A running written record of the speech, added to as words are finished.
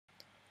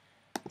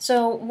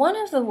So one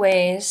of the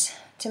ways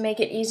to make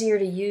it easier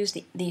to use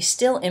the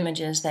still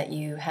images that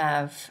you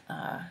have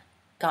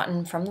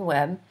gotten from the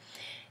web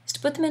is to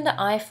put them into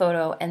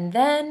iPhoto, and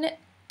then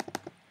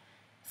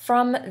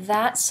from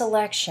that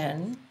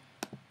selection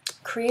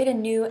create a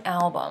new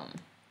album.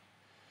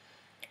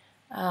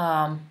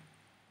 By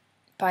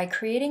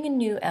creating a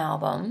new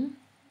album,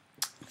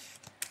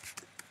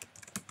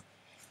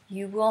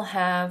 you will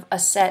have a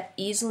set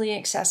easily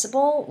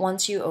accessible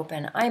once you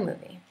open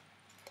iMovie.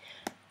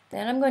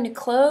 Then I'm going to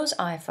close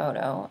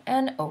iPhoto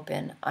and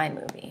open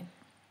iMovie.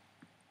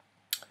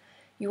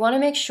 You want to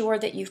make sure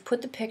that you've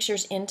put the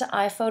pictures into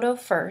iPhoto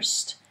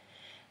first,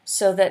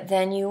 so that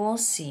then you will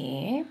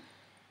see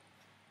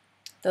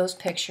those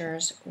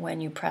pictures when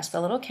you press the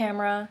little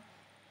camera,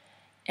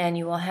 and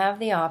you will have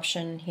the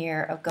option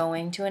here of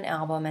going to an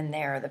album, and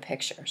there are the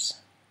pictures.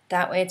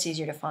 That way it's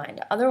easier to find.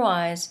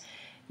 Otherwise,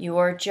 you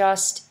are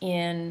just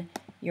in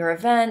your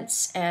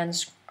events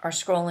and are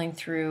scrolling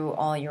through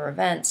all your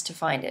events to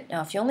find it.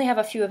 Now, if you only have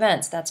a few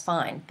events, that's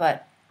fine,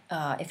 but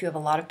if you have a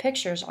lot of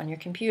pictures on your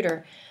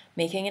computer,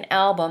 making an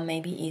album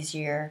may be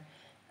easier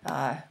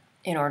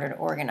in order to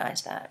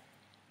organize that.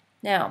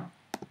 Now,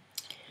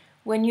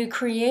 when you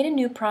create a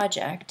new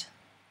project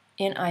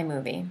in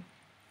iMovie,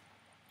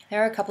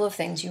 there are a couple of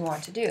things you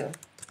want to do.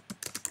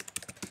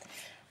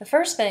 The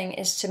first thing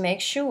is to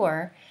make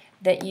sure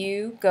that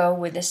you go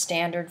with the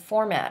standard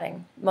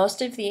formatting.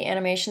 Most of the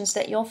animations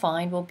that you'll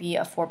find will be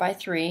a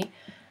 4:3.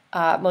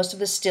 Most of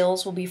the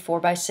stills will be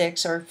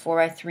 4:6 or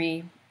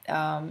 4:3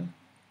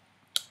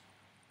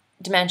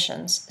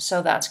 dimensions,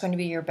 so that's going to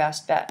be your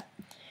best bet.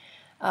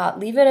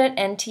 Leave it at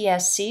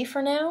NTSC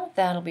for now.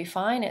 That'll be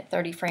fine at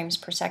 30 frames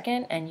per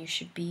second, and you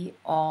should be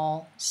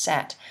all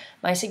set.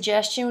 My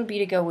suggestion would be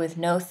to go with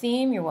no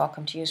theme. You're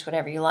welcome to use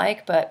whatever you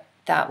like, but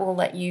that will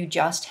let you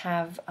just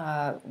have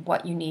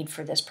what you need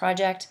for this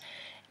project,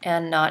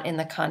 and not in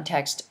the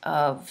context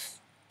of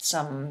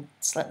some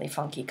slightly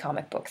funky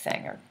comic book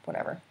thing or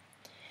whatever.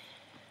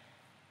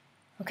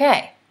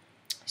 Okay,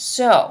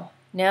 so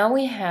now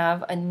we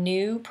have a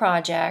new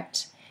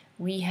project.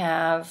 We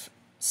have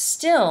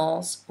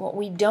stills. What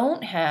we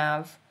don't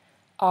have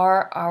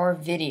are our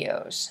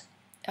videos.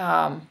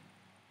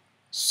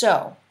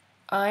 So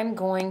I'm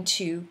going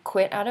to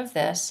quit out of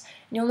this.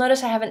 You'll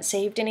notice I haven't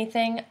saved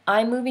anything.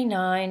 iMovie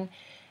 9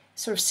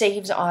 sort of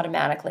saves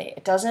automatically.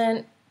 It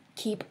doesn't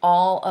keep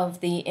all of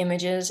the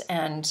images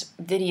and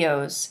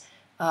videos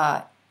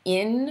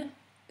in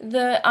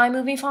the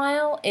iMovie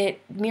file. It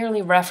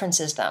merely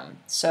references them.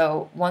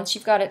 So once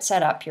you've got it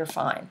set up, you're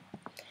fine.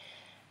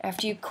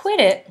 After you quit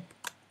it,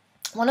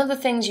 one of the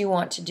things you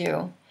want to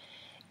do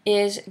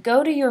is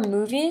go to your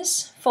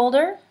Movies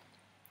folder,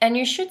 and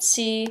you should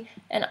see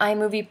an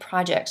iMovie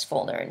Projects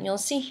folder. And you'll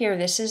see here,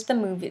 this is the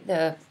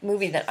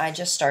movie that I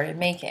just started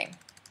making.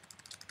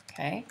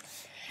 Okay.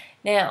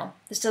 Now,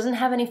 this doesn't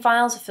have any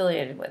files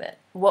affiliated with it.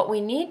 What we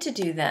need to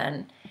do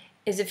then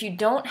is, if you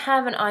don't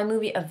have an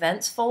iMovie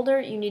Events folder,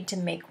 you need to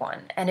make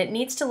one. And it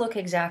needs to look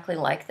exactly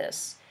like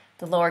this.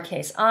 The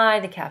lowercase I,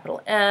 the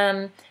capital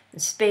M, the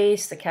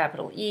space, the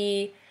capital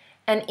E.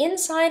 And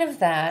inside of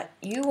that,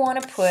 you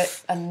want to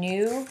put a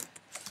new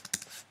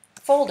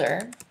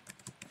folder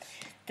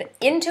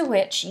into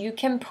which you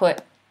can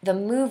put the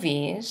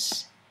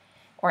movies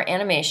or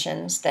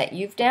animations that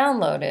you've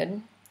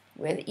downloaded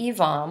with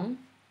EVOM,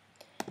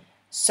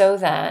 so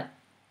that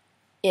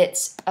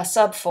it's a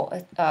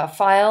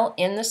file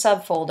in the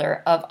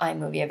subfolder of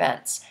iMovie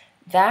Events.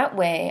 That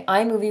way,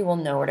 iMovie will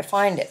know where to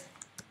find it.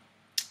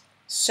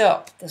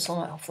 So this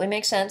will hopefully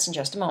make sense in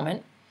just a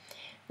moment.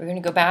 We're going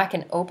to go back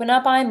and open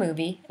up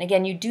iMovie. And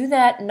again, you do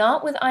that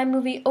not with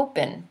iMovie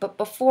open, but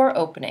before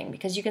opening,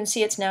 because you can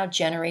see it's now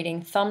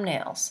generating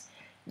thumbnails.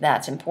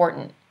 That's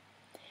important.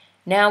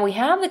 Now we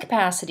have the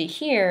capacity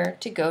here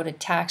to go to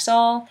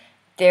Taxol.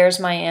 There's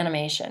my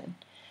animation.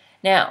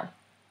 Now,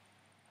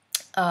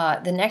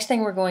 the next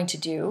thing we're going to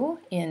do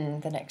in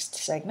the next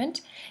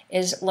segment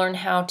is learn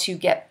how to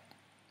get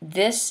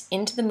this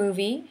into the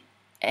movie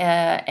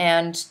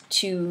and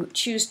to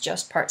choose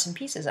just parts and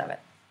pieces of it.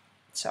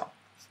 So,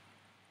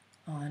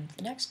 on to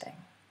the next thing.